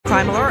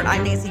Crime Alert,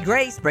 I'm Nancy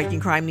Grace.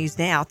 Breaking crime news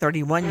now.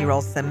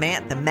 31-year-old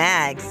Samantha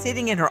Maggs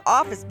sitting in her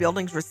office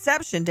building's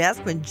reception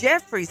desk when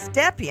Jeffrey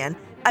Stepien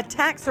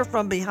attacks her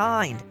from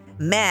behind.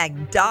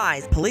 Mag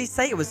dies. Police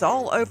say it was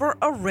all over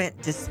a rent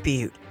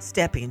dispute.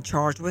 Stepien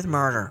charged with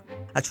murder.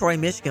 A Troy,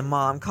 Michigan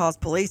mom calls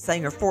police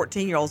saying her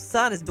 14-year-old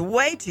son is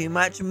way too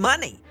much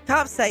money.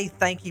 Cops say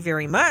thank you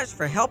very much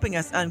for helping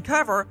us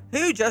uncover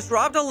who just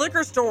robbed a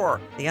liquor store.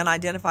 The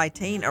unidentified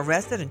teen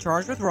arrested and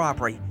charged with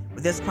robbery.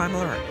 With this Crime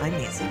Alert, I'm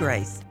Nancy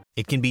Grace.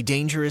 It can be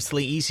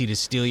dangerously easy to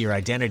steal your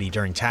identity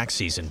during tax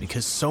season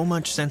because so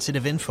much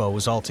sensitive info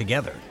is all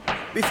together.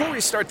 Before we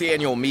start the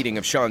annual meeting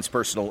of Sean's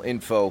personal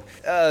info,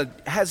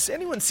 has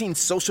anyone seen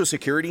Social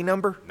Security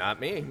number? Not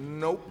me.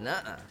 Nope.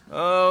 Nuh-uh.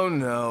 Oh,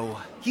 no.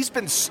 He's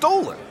been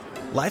stolen.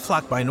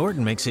 LifeLock by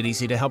Norton makes it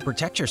easy to help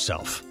protect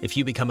yourself. If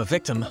you become a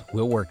victim,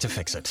 we'll work to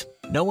fix it.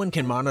 No one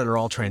can monitor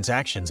all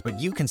transactions, but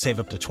you can save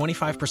up to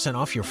 25%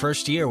 off your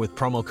first year with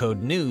promo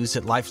code NEWS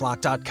at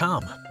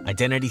LifeLock.com.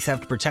 Identity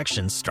theft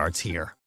protection starts here.